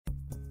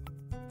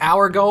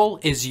Our goal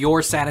is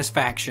your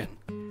satisfaction.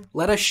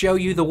 Let us show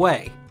you the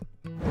way.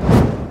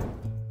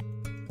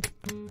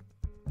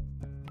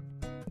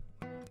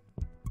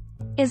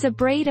 Is a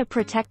braid a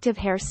protective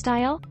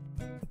hairstyle?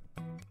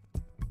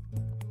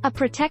 A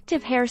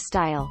protective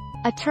hairstyle,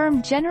 a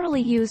term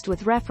generally used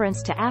with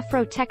reference to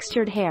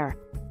afro-textured hair,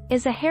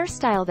 is a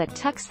hairstyle that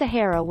tucks the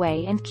hair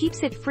away and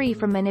keeps it free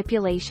from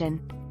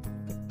manipulation.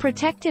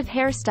 Protective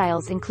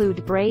hairstyles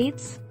include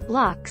braids,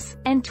 locks,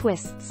 and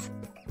twists.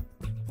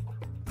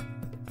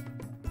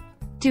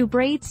 Do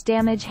braids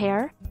damage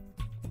hair?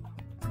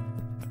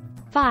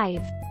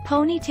 5.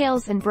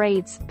 Ponytails and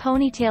braids.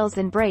 Ponytails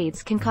and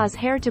braids can cause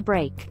hair to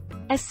break,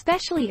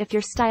 especially if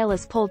your style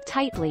is pulled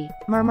tightly,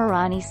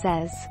 Murmurani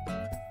says.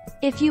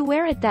 If you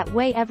wear it that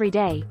way every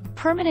day,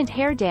 permanent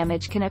hair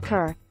damage can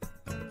occur.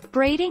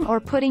 Braiding or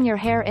putting your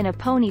hair in a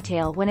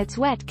ponytail when it's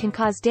wet can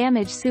cause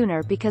damage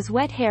sooner because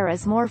wet hair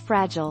is more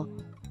fragile.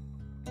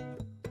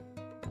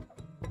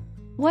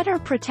 What are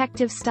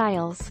protective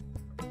styles?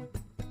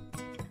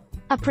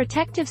 A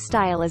protective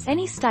style is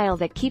any style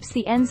that keeps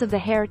the ends of the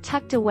hair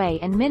tucked away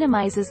and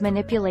minimizes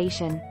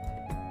manipulation.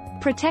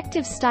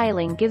 Protective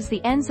styling gives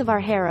the ends of our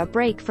hair a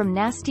break from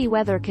nasty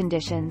weather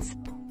conditions.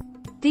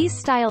 These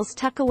styles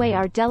tuck away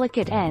our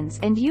delicate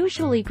ends and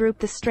usually group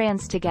the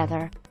strands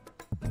together.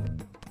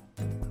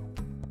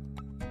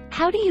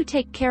 How do you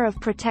take care of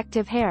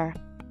protective hair?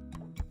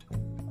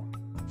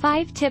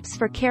 5 tips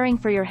for caring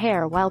for your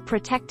hair while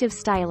protective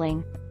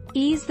styling.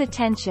 Ease the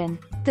tension.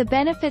 The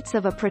benefits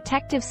of a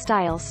protective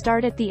style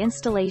start at the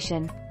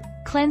installation.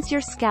 Cleanse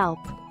your scalp.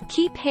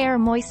 Keep hair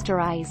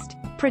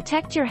moisturized.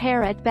 Protect your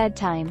hair at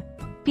bedtime.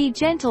 Be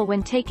gentle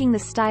when taking the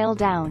style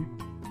down.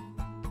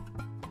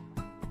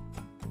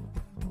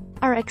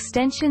 Are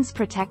extensions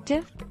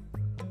protective?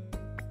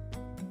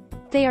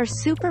 They are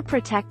super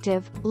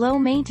protective, low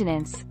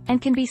maintenance,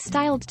 and can be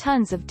styled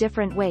tons of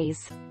different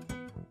ways.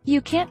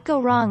 You can't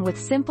go wrong with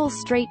simple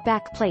straight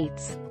back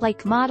plaits,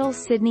 like model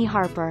Sydney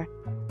Harper.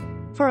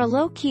 For a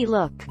low-key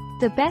look,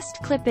 the best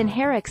clip-in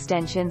hair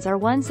extensions are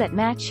ones that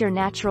match your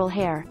natural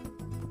hair.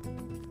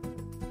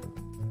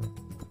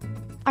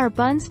 Are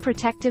buns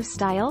protective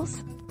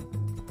styles?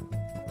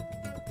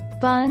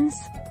 Buns,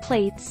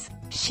 plaits,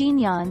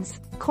 chignons,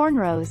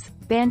 cornrows,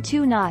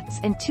 bantu knots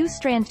and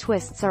two-strand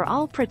twists are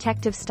all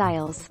protective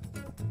styles.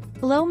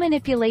 Low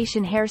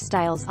manipulation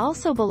hairstyles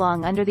also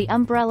belong under the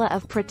umbrella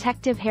of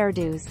protective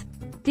hairdos.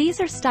 These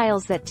are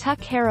styles that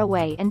tuck hair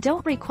away and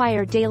don't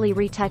require daily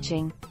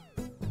retouching.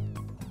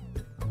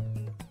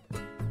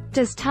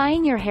 Does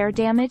tying your hair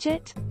damage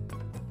it?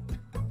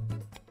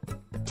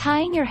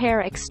 Tying your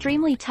hair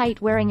extremely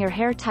tight, wearing your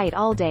hair tight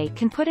all day,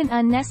 can put an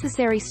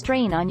unnecessary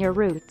strain on your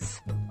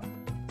roots.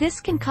 This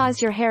can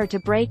cause your hair to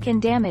break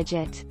and damage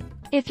it.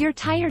 If you're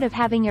tired of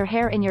having your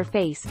hair in your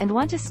face and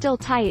want to still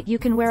tie it, you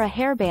can wear a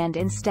hairband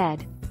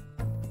instead.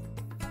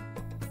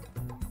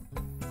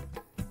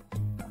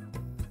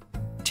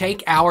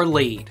 Take our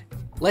lead.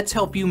 Let's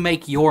help you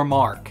make your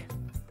mark.